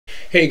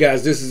Hey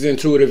guys, this is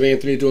Intuitive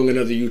Anthony doing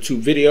another YouTube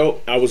video.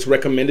 I was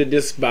recommended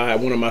this by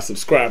one of my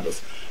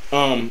subscribers.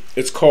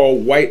 It's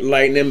called White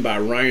Lightning by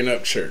Lightning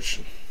Upchurch.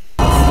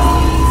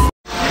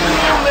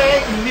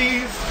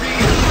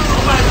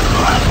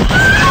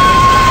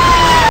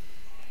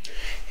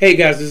 Hey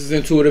guys, this is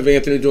Intuitive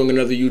Anthony doing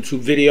another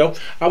YouTube video.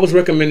 I was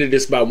recommended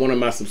this by one of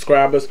my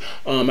subscribers.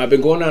 I've been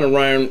going down a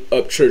Lightning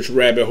Upchurch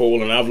rabbit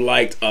hole, and I've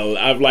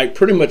liked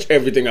pretty much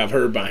everything I've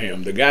heard by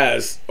him. The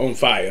guy's on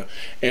fire,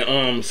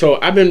 and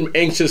so I've been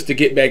anxious to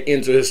get back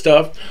into his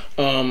stuff.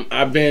 I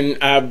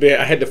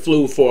had the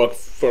flu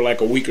for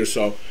like a week or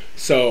so.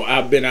 So I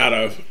haven't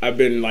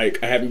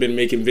been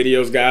making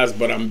videos, guys,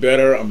 but I'm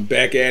better. I'm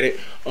back at it.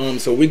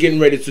 So we're getting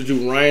ready to do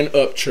Lightning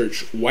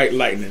Upchurch, White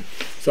Lightning.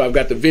 So I've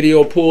got the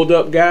video pulled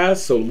up,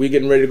 guys. So we're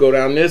getting ready to go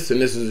down this, and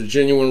this is a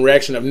genuine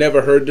reaction. I've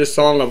never heard this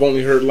song. I've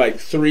only heard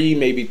like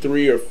maybe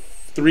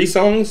three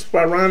songs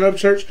by Lightning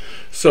Upchurch.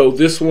 So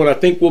this one I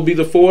think will be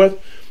the fourth.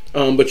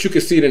 But you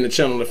can see it in the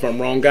channel if I'm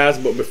wrong, guys.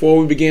 But before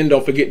we begin,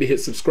 don't forget to hit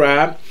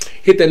subscribe.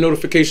 Hit that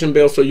notification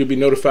bell so you'll be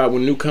notified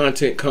when new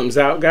content comes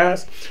out,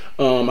 guys.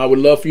 I would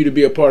love for you to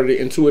be a part of the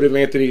Intuitive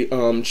Anthony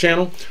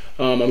channel.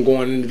 I'm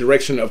going in the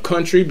direction of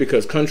country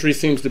because country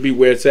seems to be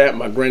where it's at.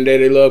 My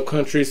granddaddy loved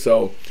country,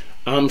 so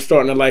I'm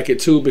starting to like it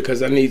too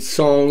because I need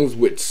songs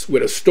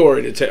with a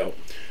story to tell.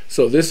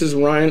 So this is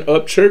Lightning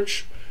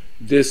Upchurch.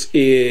 This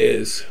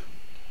is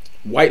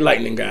White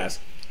Lightning, guys.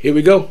 Here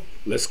we go.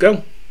 Let's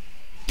go.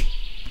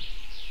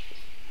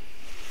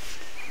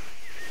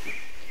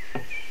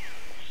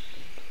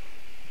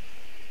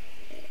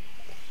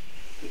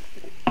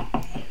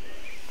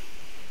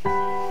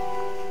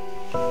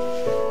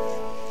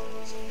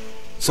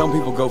 Some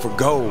people go for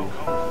gold,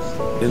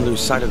 then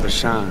lose sight of the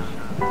shine.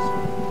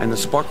 And the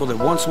sparkle that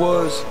once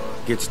was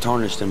gets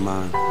tarnished in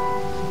mind.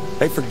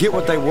 They forget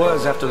what they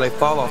was after they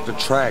fall off the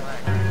track,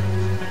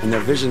 and their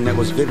vision that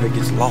was vivid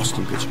gets lost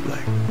in pitch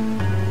black.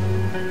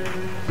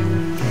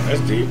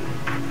 That's deep.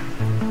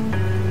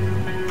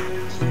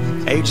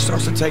 Age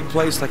starts to take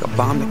place like a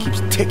bomb that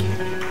keeps ticking,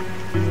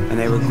 and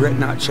they regret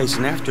not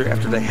chasing after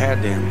they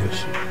had the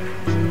ambition.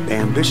 The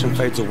ambition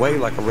fades away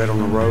like a red on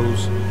a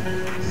rose,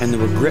 and the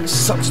regret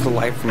sucks the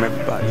life from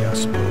everybody, I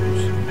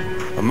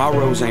suppose. But my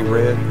rose ain't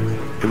red,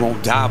 it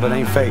won't die but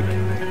ain't fake.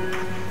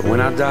 But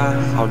when I die,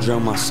 I'll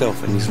drown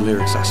myself in these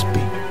lyrics I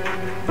speak.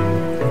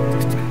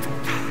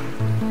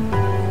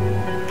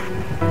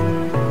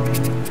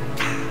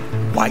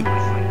 White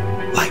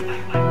light.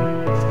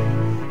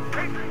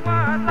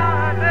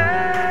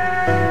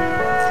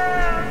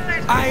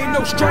 I ain't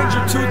no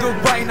stranger to the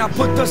rain. I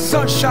put the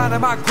sunshine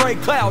in my gray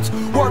clouds.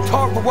 Worked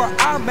hard for where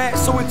I'm at,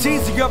 so it's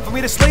easier for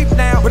me to sleep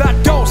now. But I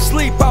don't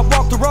sleep, I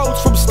walk the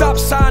roads from stop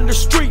sign to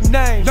street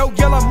name. No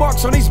yellow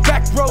marks on these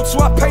back roads, so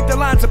I paint the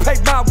lines to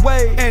pave my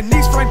way. And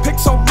these frame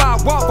pics on my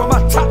wall for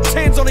my top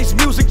 10s on these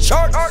music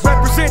charts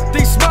represent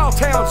these small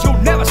towns you'll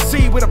never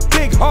see with a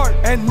big heart.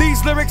 And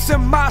these lyrics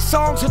in my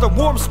songs are the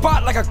warm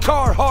spot like a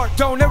car heart.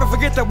 Don't ever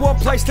forget that one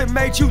place that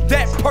made you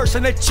that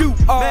person that you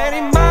are.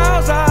 Many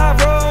miles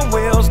I've run,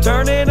 wheels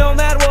turning on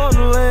that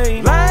one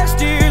lane.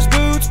 Last year's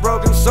boots,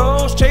 broken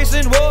souls,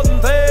 chasing one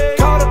thing.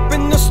 Caught up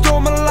in the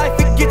storm of life,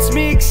 it gets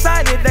me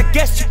excited. I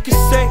guess you could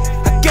say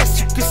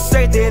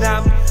that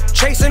I'm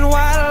chasing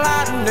white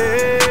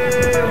lightning.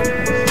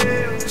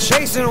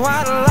 Chasing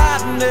white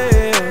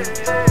lightning.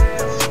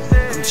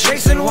 I'm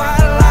chasing white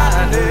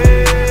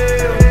lightning.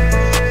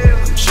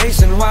 I'm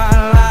chasing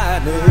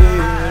white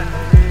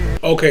lightning.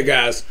 Okay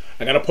guys,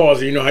 I gotta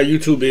pause. You know how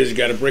YouTube is, you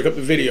gotta break up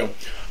the video.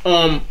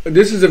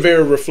 This is a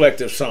very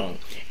reflective song,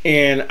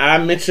 and I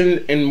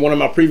mentioned in one of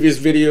my previous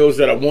videos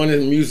that I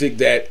wanted music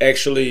that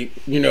actually,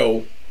 you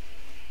know,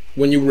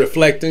 when you're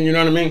reflecting, you know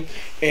what I mean?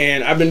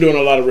 And I've been doing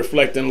a lot of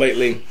reflecting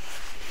lately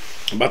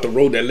about the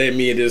road that led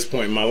me at this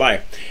point in my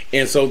life.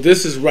 And so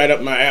this is right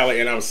up my alley,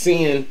 and I'm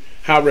seeing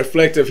how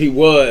reflective he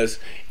was,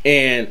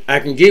 and I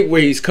can get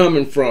where he's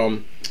coming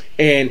from,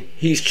 and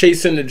he's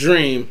chasing the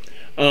dream.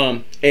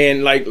 And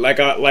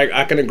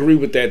I can agree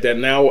with that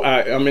now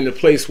I'm in a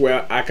place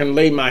where I can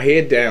lay my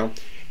head down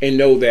and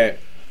know that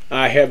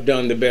I have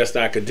done the best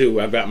I could do.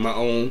 I've got my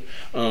own,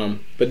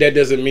 but that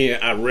doesn't mean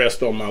I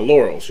rest on my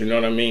laurels, you know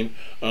what I mean?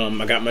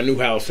 I got my new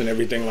house and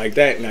everything like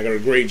that, and I got a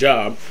great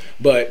job,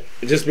 but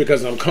just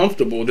because I'm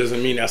comfortable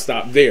doesn't mean I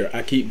stop there.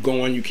 I keep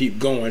going, you keep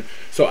going.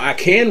 So I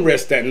can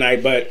rest that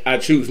night, but I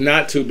choose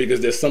not to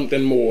because there's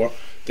something more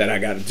that I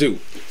got to do.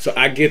 So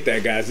I get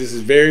that, guys. This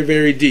is very,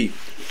 very deep.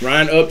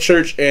 Lightning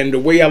Upchurch, and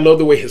I love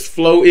the way his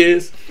flow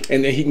is,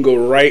 and then he can go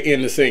right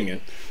into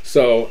singing.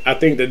 So I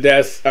think the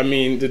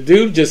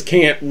dude just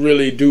can't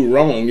really do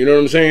wrong, you know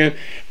what I'm saying?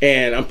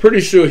 And I'm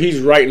pretty sure he's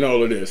writing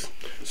all of this.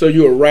 So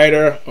you're a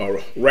writer,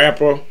 a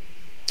rapper,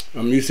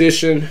 a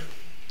musician.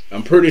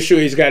 I'm pretty sure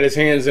he's got his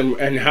hands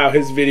in how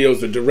his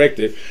videos are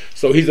directed.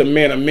 So he's a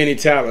man of many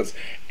talents.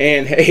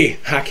 And hey,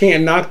 I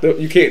can't knock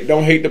don't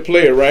hate the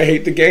player, right?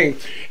 Hate the game.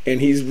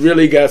 And he's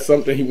really got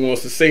something he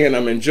wants to say, and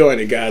I'm enjoying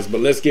it, guys.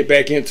 But let's get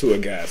back into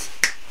it, guys.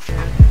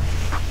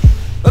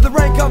 Let the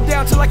rain come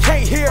down till I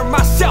can't hear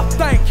myself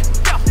think.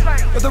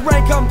 If the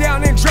rain come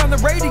down and drown the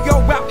radio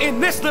out in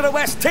this little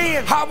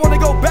S10, I wanna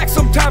go back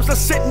sometimes to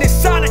sit in this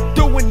Sonic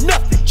doing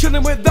nothing,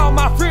 chilling with all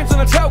my friends on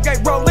the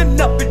tailgate, rolling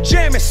up and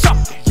jamming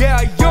something.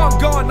 Yeah, young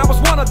gun, I was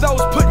one of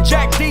those putting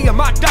Jack D in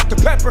my Dr.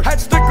 Pepper. Had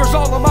stickers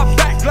all on my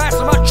back glass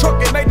of my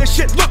truck, it made this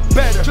shit look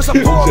better. Just a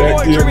poor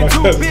boy dreaming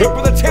too big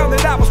for the town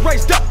that I was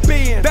raised up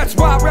in. That's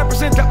why I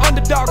represent the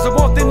underdogs. I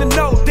want them to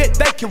know that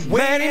they can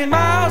win. Many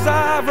miles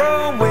I've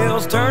run,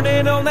 wheels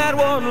turning on that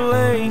one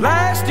lane.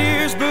 Last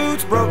year's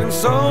boots, broken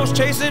souls,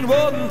 chasing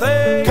one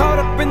thing. Caught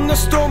up in the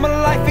storm of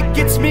life, it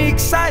gets me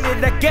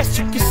excited. I guess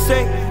you could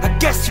say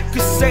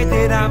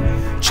that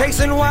I'm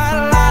chasing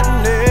white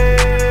lightning.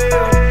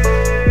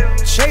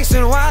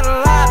 Chasing white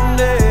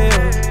lightning.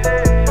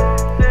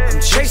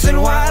 I'm chasing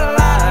white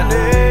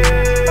lightning.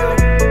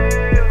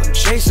 I'm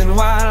chasing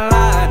white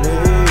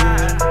lightning.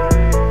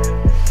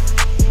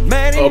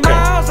 Many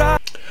miles I...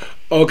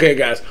 Okay,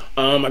 guys,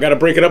 I gotta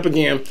break it up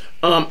again.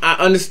 I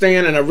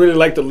understand and I really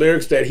like the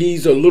lyrics that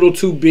he's a little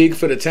too big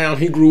for the town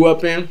he grew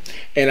up in,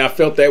 and I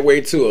felt that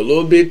way too, a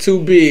little bit too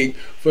big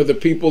for the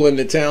people in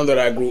the town that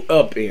I grew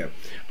up in.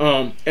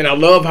 And I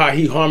love how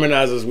he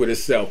harmonizes with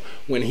himself.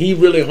 When he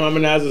really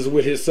harmonizes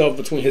with himself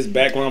between his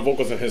background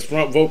vocals and his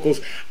front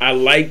vocals, I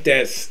like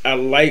that. I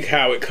like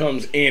how it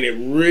comes in. It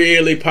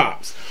really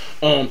pops.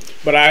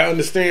 But I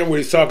understand what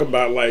he's talking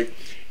about. Like,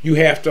 you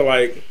have to,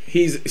 like,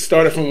 he's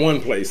started from one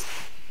place,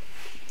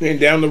 and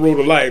down the road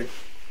of life,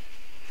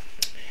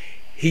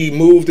 he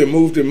moved and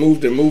moved and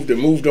moved and moved and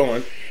moved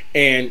on.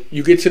 And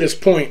you get to this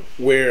point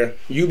where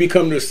you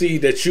become to see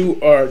that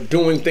you are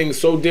doing things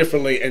so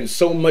differently and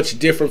so much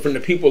different from the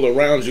people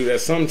around you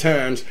that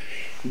sometimes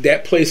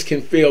that place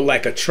can feel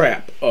like a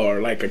trap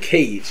or like a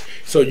cage.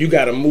 So you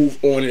got to move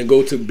on and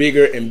go to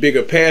bigger and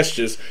bigger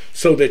pastures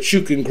so that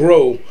you can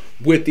grow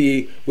with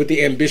the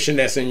ambition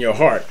that's in your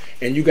heart.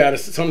 And you got to,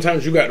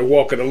 sometimes you got to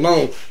walk it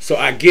alone. So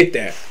I get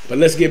that. But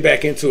let's get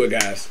back into it,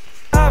 guys.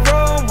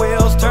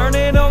 Wheels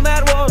turning on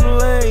that one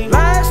lane.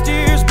 Last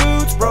year's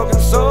boots, broken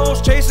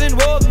souls, chasing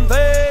one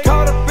thing.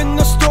 Caught up in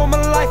the storm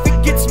of life,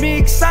 it gets me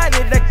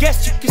excited. I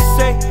guess you could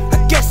say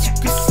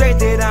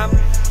that I'm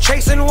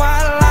chasing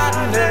white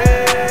lightning.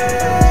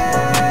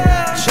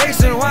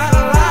 Chasing white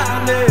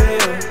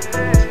lightning.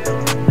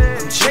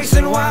 I'm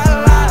chasing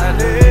white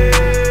lightning.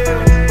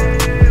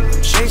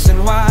 I'm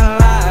chasing white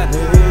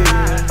lightning.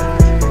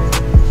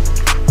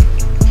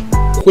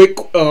 Quick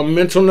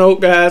mental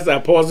note, guys. I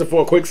paused it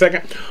for a quick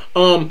second.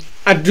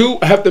 I do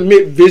have to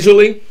admit,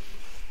 visually,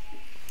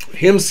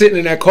 him sitting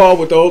in that car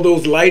with all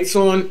those lights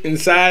on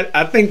inside,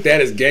 I think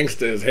that is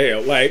gangster as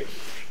hell. Like,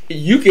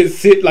 you can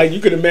sit, like, you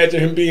can imagine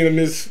him being in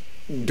this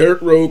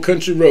dirt road,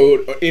 country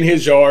road, or in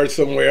his yard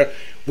somewhere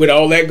with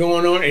all that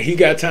going on, and he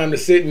got time to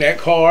sit in that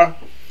car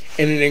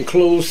in an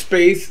enclosed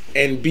space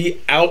and be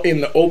out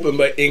in the open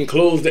but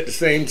enclosed at the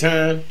same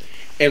time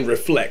and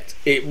reflect.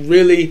 It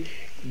really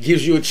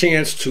gives you a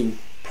chance to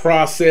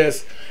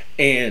process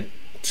and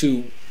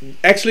to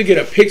actually get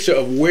a picture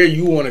of where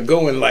you want to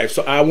go in life.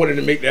 So I wanted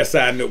to make that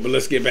side note, but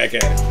let's get back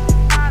at it.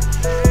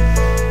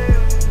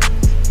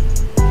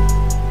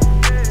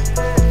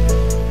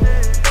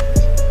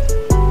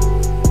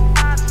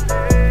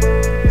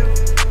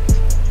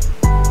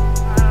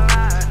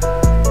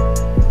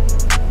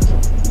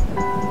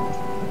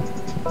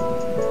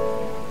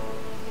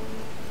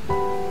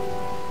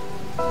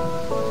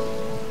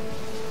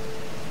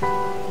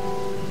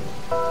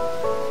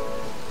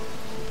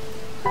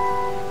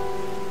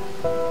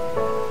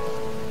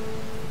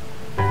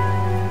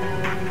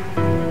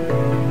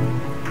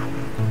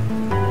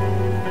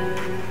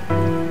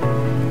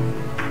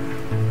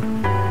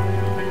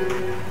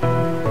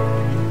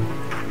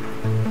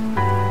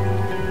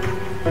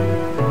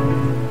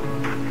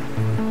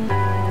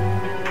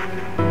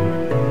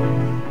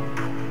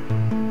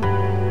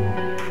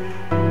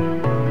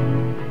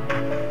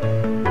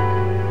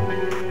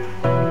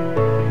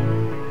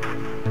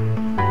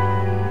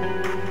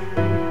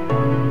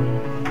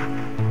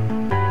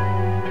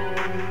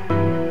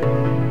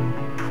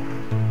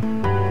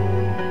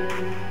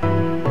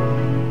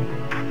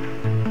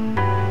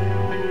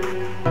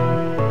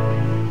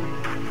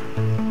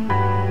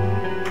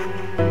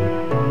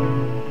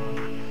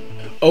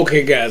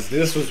 Okay, guys,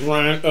 this was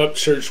Lightning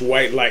Upchurch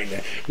White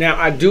Lightning. Now,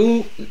 I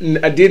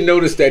did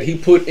notice that he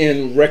put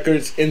in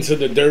records into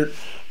the dirt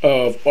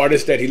of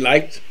artists that he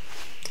liked,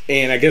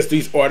 and I guess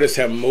these artists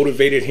have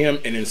motivated him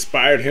and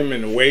inspired him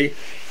in a way,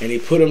 and he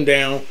put them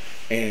down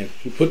and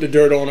he put the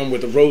dirt on them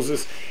with the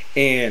roses,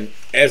 and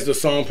as the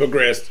song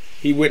progressed,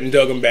 he went and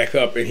dug them back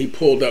up and he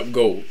pulled up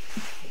gold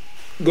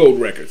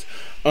records.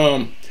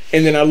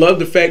 And then I love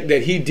the fact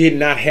that he did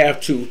not have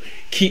to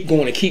keep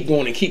going and keep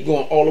going and keep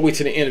going all the way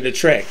to the end of the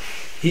track.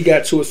 He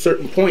got to a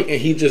certain point and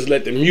he just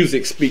let the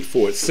music speak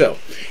for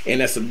itself.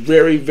 And that's a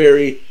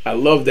very, I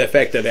love that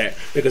fact of that,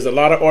 because a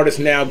lot of artists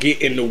now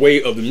get in the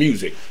way of the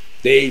music.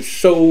 They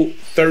so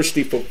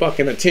thirsty for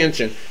fucking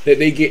attention that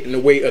they get in the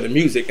way of the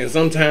music. And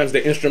sometimes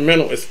the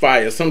instrumental is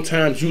fire.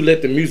 Sometimes you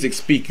let the music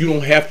speak. You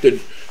don't have to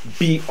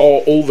be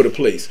all over the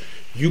place.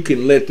 you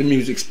can let the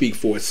music speak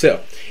for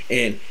itself.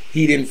 And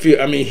he didn't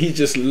feel, I mean, he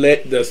just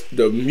let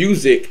the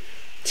music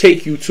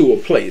take you to a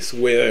place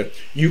where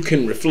you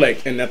can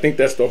reflect. And I think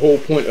that's the whole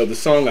point of the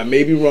song. I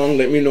may be wrong,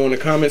 let me know in the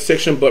comment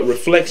section, but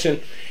reflection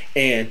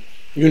and,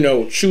 you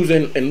know,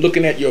 choosing and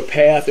looking at your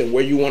path and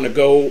where you want to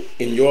go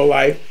in your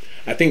life.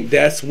 I think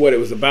that's what it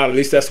was about. At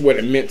least that's what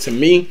it meant to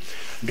me,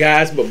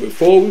 guys. But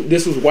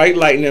this was White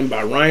Lightning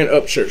by Lightning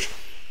Upchurch.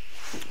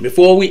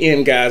 Before we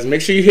end, guys,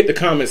 make sure you hit the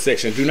comment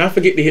section. Do not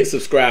forget to hit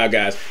subscribe,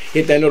 guys.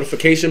 Hit that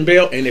notification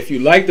bell. And if you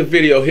like the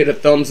video, hit a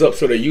thumbs up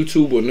so that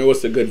YouTube will know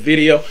it's a good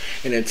video.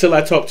 And until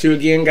I talk to you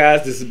again,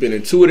 guys, this has been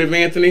Intuitive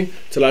Anthony.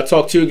 Till I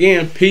talk to you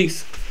again,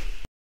 peace.